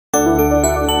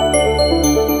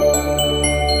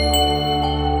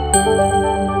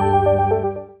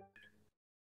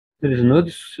There is not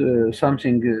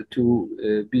something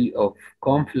to be of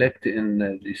conflict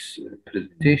in this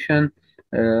presentation.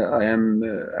 I am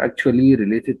actually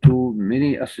related to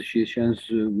many associations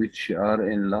which are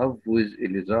in love with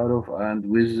Ilizarov and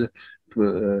with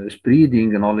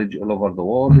spreading knowledge all over the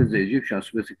world. The Egyptian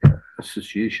Orthopedic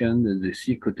Association, the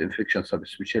Secret Infection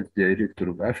Subspecialty Director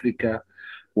of Africa,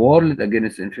 World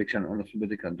Against Infection on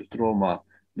Orthopedic and Trauma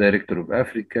Director of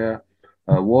Africa,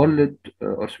 World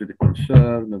Orthopedic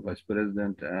Concern, Vice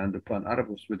President, and the Pan Arab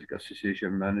Orthopedic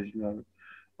Association Manager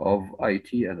of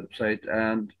IT and website,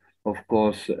 and of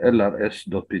course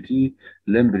LRS.PT,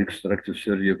 Limb Reconstructive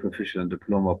Surgery Professional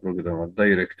Diploma Program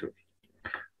Director.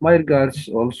 My regards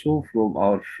also from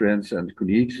our friends and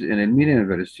colleagues in Almeria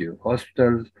University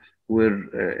Hospitals, where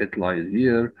it lies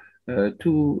here,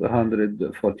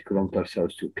 240 kilometers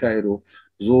south to Cairo,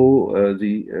 though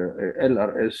the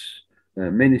LRS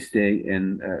mainstay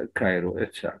in Cairo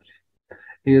itself.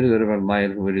 Here, the River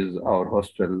Nile, where is our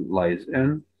hospital lies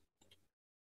in.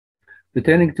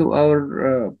 Returning to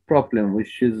our problem,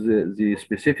 which is the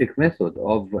specific method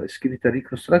of skeletal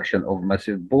reconstruction of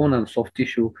massive bone and soft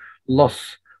tissue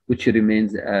loss, which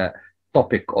remains a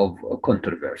topic of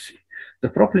controversy. The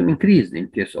problem increased in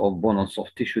case of bone and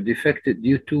soft tissue defect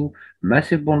due to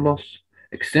massive bone loss,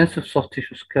 extensive soft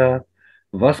tissue scar,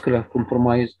 vascular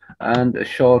compromise, and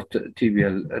short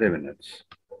tibial remnants.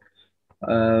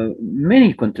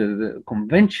 Many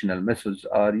conventional methods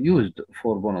are used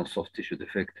for bone and soft tissue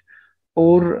defect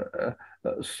or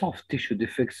soft tissue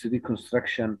defects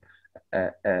reconstruction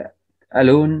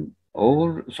alone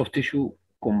or soft tissue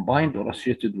combined or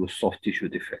associated with soft tissue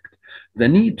defect. The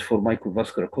need for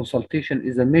microvascular consultation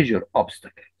is a major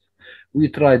obstacle. We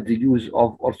tried the use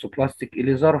of orthoplastic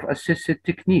Ilizarov assisted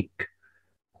technique,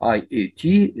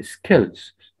 IAT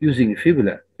skills, using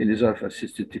fibula Ilizarov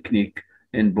assisted technique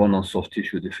in bone and soft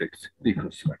tissue defects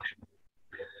reconstruction.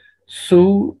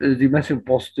 So the massive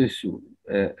post tissue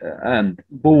and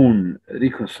bone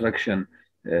reconstruction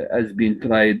has been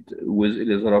tried with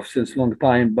Ilizarov since long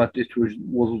time, but it was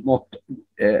not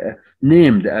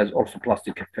named as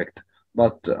orthoplastic effect.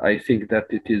 But I think that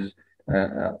it is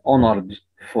honored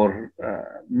for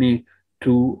me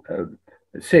to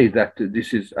say that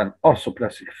this is an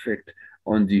orthoplastic effect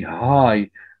on the high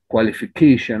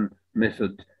qualification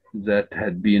method that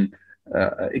had been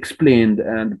explained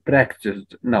and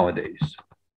practiced nowadays.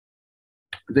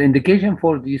 The indication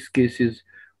for these cases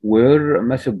were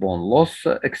massive bone loss,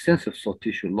 extensive soft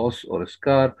tissue loss or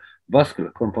scar,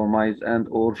 vascular compromise, and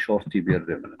or short tibial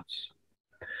remnants.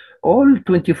 All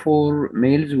 24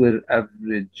 males were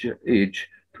average age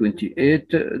 28.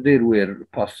 There were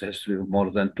past history of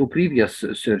more than 2 previous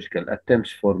surgical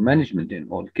attempts for management in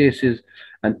all cases,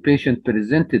 and patient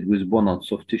presented with bone and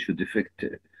soft tissue defect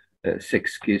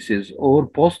 6 cases, or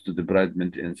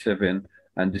post-debridement in 7,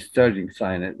 and discharging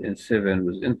sign in 7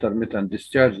 with intermittent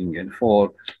discharging in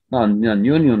 4.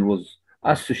 Non-union was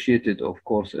associated, of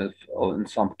course, in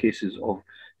some cases of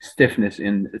stiffness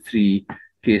in 3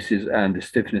 cases and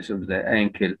stiffness of the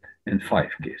ankle in 5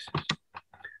 cases.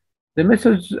 The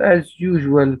methods, as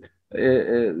usual,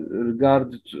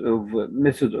 regard of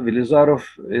methods of Ilizarov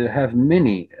have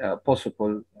many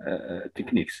possible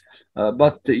techniques,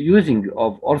 but the using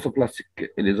of orthoplastic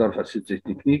Ilizarov assisted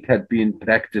technique had been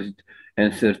practiced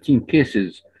in 13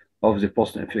 cases of the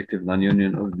post-infective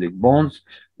non-union of the bones.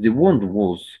 The wound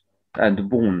was and the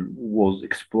bone was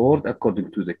explored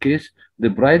according to the case. The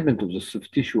debridement of the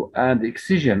soft tissue and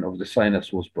excision of the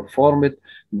sinus was performed.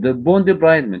 The bone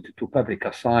debridement to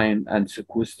paprika sign and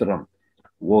sequestrum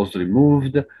was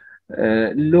removed.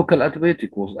 Local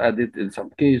antibiotic was added in some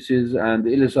cases, and the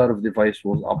Ilizarov device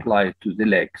was applied to the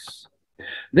legs.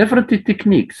 Different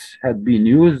techniques had been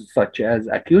used, such as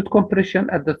acute compression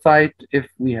at the site if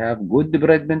we have good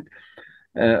debridement,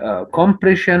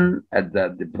 compression at the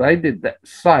debrided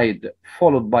side,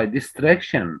 followed by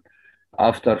distraction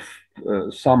after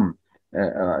some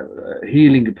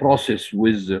healing process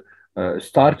with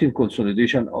starting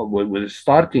consolidation or with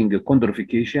starting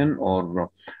chondrification or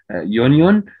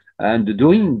union, and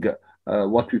doing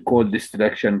what we call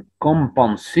distraction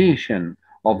compensation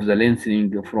of the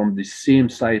lengthening from the same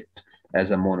site as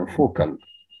a monofocal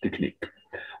technique.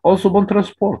 Also, bone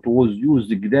transport was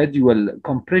used gradual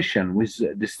compression with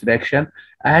distraction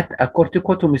at a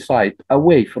corticotomy site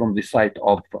away from the site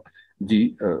of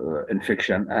the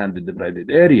infection and the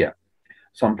debrided area.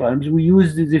 Sometimes we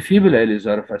use the fibula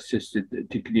Ilizarov assisted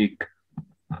technique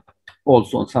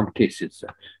also in some cases.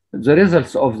 The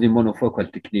results of the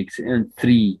monofocal techniques in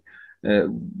 3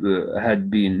 had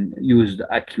been used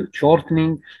acute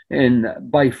shortening. In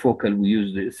bifocal, we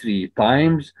used 3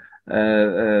 times.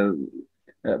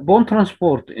 Bone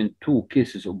transport in 2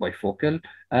 cases of bifocal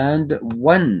and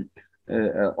 1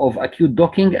 of acute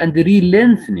docking and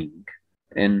re-lengthening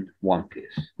in 1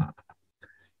 case.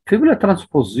 Fibula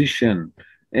transposition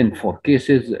in 4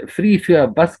 cases, free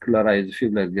vascularized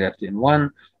fibular graft in 1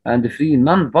 and free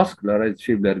non-vascularized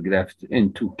fibular graft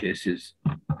in 2 cases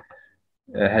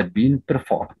had been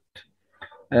performed.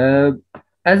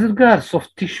 As regards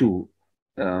soft tissue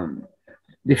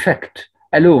defect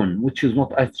alone, which is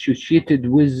not associated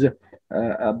with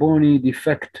a bony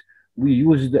defect, we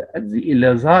used the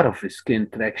Ilizarov skin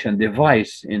traction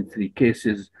device in 3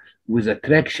 cases with a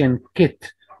traction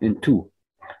kit in 2.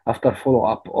 After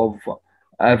follow-up of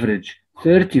average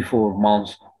 34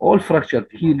 months, all fractures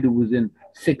healed within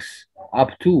 6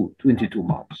 up to 22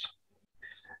 months.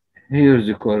 Here's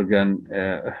the Corgan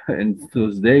in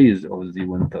those days of the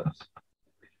winters.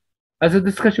 As a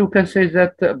discussion, we can say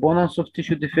that bone and soft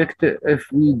tissue defect,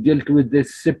 if we dealt with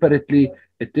this separately,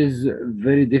 it is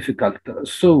very difficult.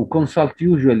 So consult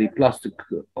usually plastic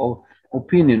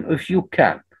opinion if you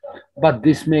can. But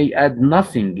this may add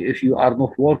nothing if you are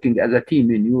not working as a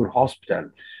team in your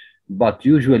hospital. But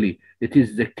usually it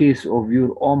is the case of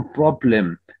your own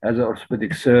problem as an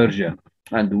orthopedic surgeon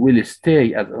and will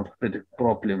stay as an orthopedic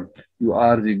problem. You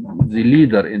are the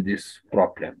leader in this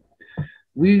problem.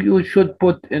 You should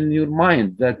put in your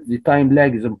mind that the time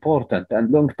lag is important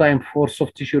and long time for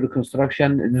soft tissue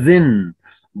reconstruction, then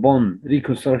bone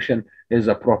reconstruction is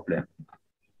a problem.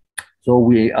 So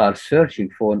we are searching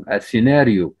for a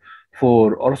scenario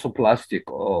for orthoplastic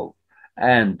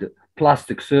and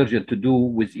plastic surgeon to do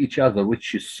with each other,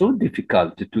 which is so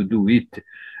difficult to do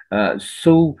it.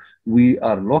 So we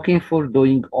are looking for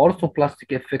doing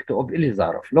orthoplastic effect of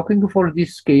Ilizarov, looking for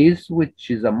this case,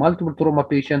 which is a multiple trauma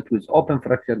patient with open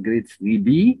fracture grade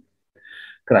 3B,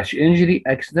 crash injury,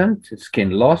 accident,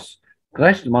 skin loss,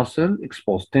 crushed muscle,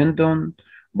 exposed tendon,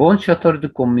 bone shattered,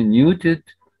 comminuted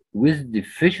with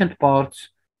deficient parts,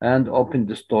 and open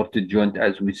distorted joint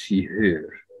as we see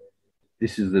here.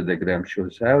 This is the diagram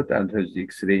shows out and has the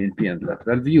X-ray in P and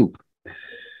lateral view.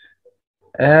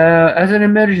 As an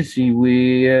emergency,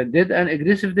 we did an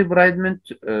aggressive debridement,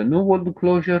 no wound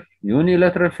closure,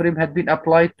 unilateral frame had been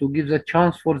applied to give the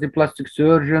chance for the plastic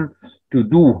surgeon to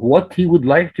do what he would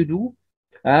like to do,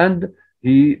 and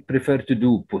he preferred to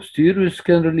do posterior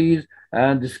skin release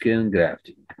and skin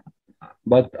grafting.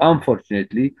 But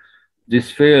unfortunately,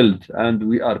 this failed, and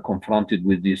we are confronted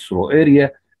with this raw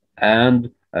area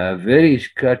and very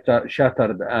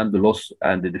shattered and loss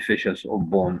and the deficiency of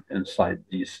bone inside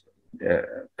this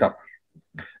cover.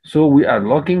 So we are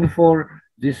looking for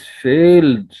this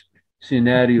failed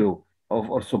scenario of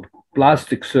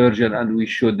orthoplastic surgeon, and we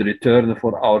should return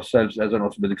for ourselves as an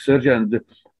orthopedic surgeon and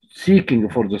seeking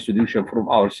for the solution from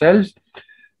ourselves.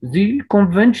 The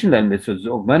conventional methods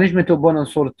of management of bone and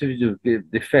soft tissue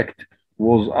defect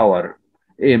was our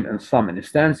aim in some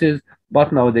instances,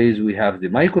 but nowadays we have the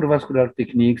microvascular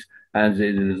techniques and the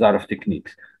Ilizarov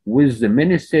techniques. With the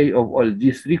mainstay of all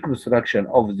this reconstruction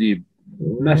of the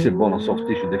massive bone and soft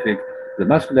tissue defect, the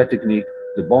muscular technique,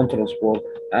 the bone transport,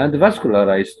 and the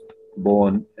vascularized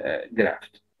bone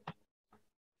graft.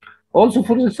 Also,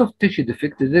 for the soft tissue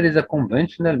defect, there is a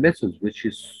conventional method which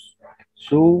is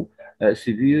so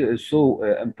severe, so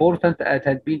important, and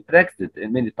had been practiced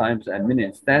in many times and many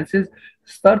instances,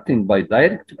 starting by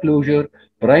direct closure,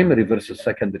 primary versus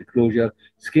secondary closure,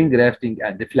 skin grafting,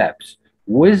 and the flaps,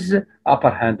 with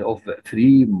upper hand of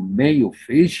 3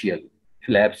 myofascial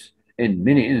flaps in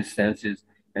many instances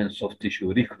in soft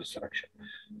tissue reconstruction.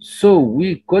 So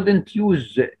we couldn't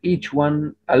use each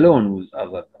one alone with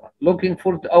other. Looking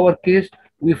for our case,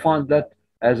 we found that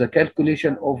as a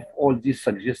calculation of all these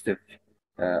suggestive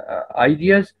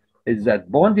ideas is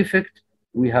that bone defect,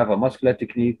 we have a muscular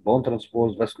technique, bone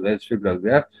transpose, vascularized fibular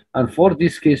graft, and for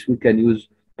this case, we can use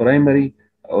primary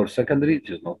or secondary. It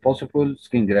is not possible.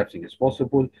 Skin grafting is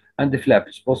possible, and the flap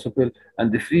is possible,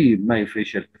 and the free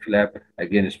myofascial flap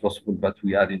again is possible. But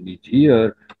we are in need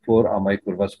here for a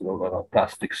microvascular or a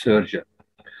plastic surgeon.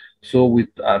 So we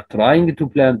are trying to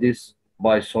plan this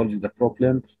by solving the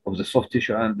problem of the soft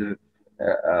tissue and the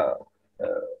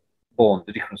bone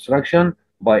reconstruction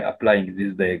by applying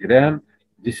this diagram.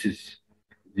 This is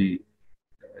the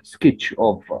sketch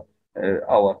of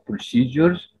our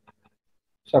procedures: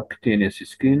 subcutaneous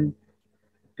skin,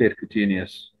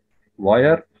 percutaneous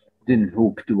wire, then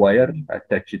hooked wire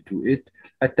attached to it,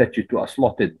 attached to a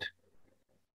slotted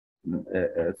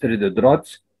threaded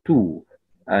rods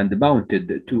and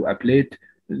mounted to a plate,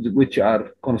 which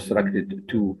are constructed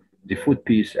to the foot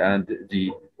piece and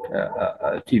the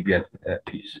tibial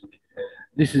piece.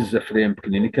 This is the frame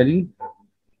clinically,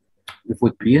 the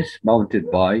foot piece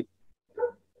mounted by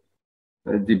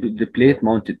the plate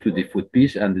mounted to the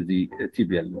footpiece and the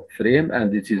tibial frame,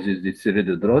 and it is the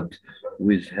threaded rod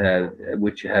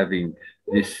which having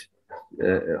this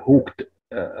hooked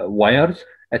wires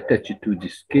attached to the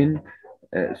skin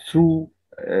through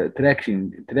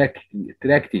tracting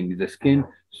the skin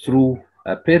through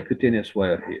a percutaneous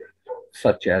wire here,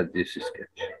 such as this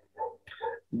sketch.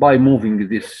 By moving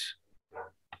this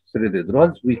threaded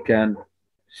rods, we can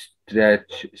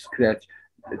scratch,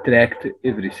 tract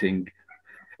everything.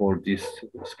 For this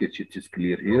sketch, it is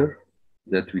clear here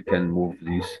that we can move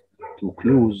this to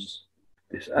close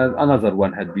this. And another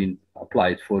one had been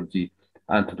applied for the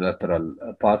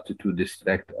anterolateral part to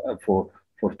distract for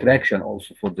traction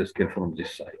also for the skin from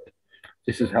this side.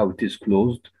 This is how it is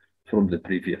closed from the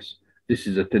previous. This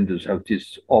is the tendons how it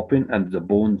is open and the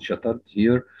bone shattered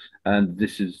here, and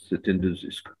this is the tendons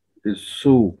is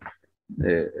so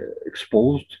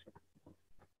exposed.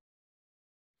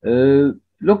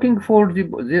 Looking for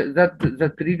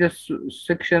that previous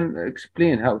section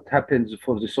explain how it happens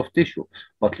for the soft tissue,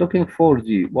 but looking for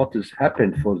the what has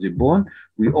happened for the bone,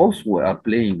 we also are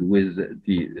playing with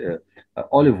the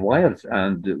olive wires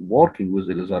and working with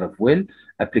Ilizarov well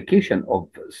application of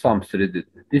some threaded.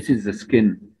 This is the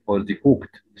skin or the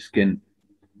hooked skin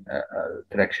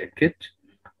traction kit,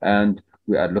 and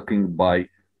we are looking by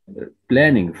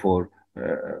planning for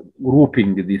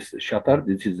grouping this shutter.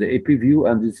 This is the AP view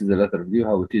and this is the lateral view,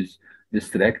 how it is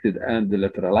distracted and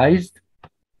lateralized.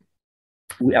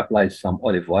 We apply some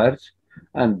olive wires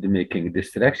and making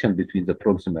distraction between the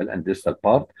proximal and distal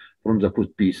part from the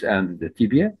footpiece and the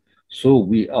tibia. So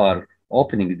we are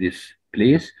opening this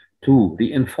place to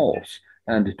reinforce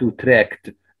and to tract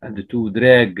and to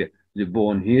drag the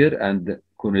bone here and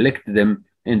connect them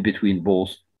in between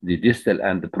both the distal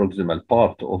and the proximal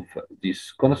part of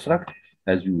this construct,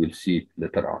 as we will see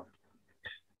later on.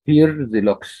 Here the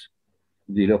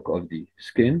look of the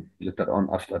skin later on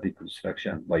after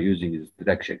reconstruction by using this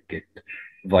traction kit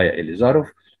via Ilizarov,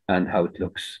 and how it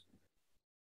looks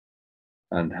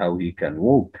and how he can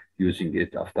walk using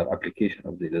it after application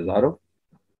of the Ilizarov.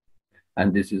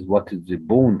 And this is what the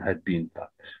bone had been done.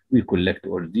 We collect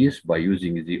all this by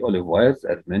using the olive wires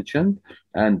as mentioned,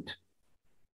 and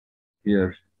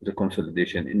here the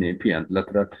consolidation in AP and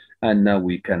lateral, and now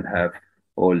we can have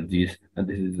all these, and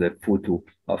this is the photo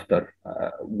after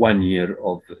 1 year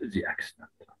of the accident.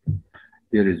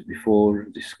 Here is before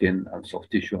the skin and soft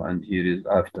tissue, and here is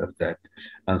after that,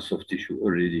 and soft tissue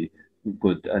already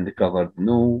good and covered,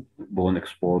 no bone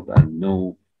exposed and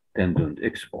no tendon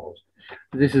exposed.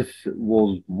 This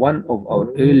was one of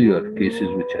our earlier cases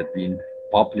which had been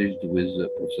published with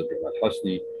Professor Jamal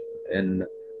Hosni in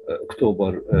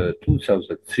October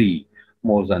 2003,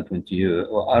 more than 20 years,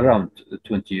 or around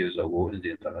 20 years ago in the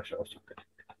International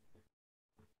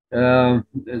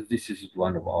Orthoplastic. This is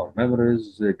one of our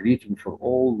memories. Greeting for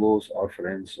all those our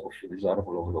friends of Ilizarov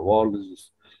all over the world,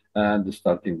 and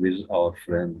starting with our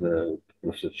friend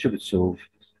Professor Shevtsov,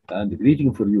 and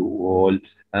greeting for you all,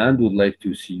 and would like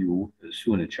to see you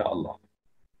soon, inshallah.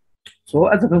 So,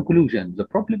 as a conclusion, the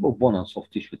problem of bone and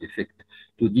soft tissue defect,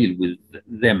 to deal with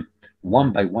them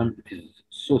one by one, it is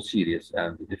so serious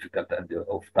and difficult and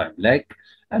of time lag,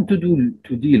 and to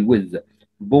deal with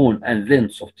bone and then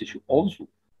soft tissue also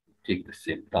take the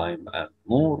same time and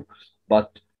more,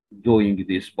 but doing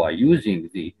this by using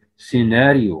the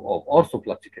scenario of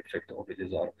orthoplastic effect of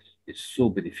Ilizarov is so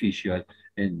beneficial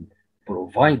in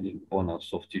providing bone and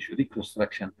soft tissue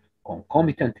reconstruction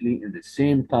concomitantly in the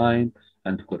same time,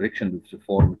 and correction of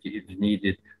deformity if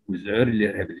needed with early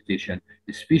rehabilitation,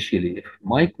 especially if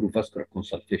microvascular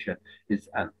consultation is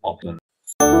an option.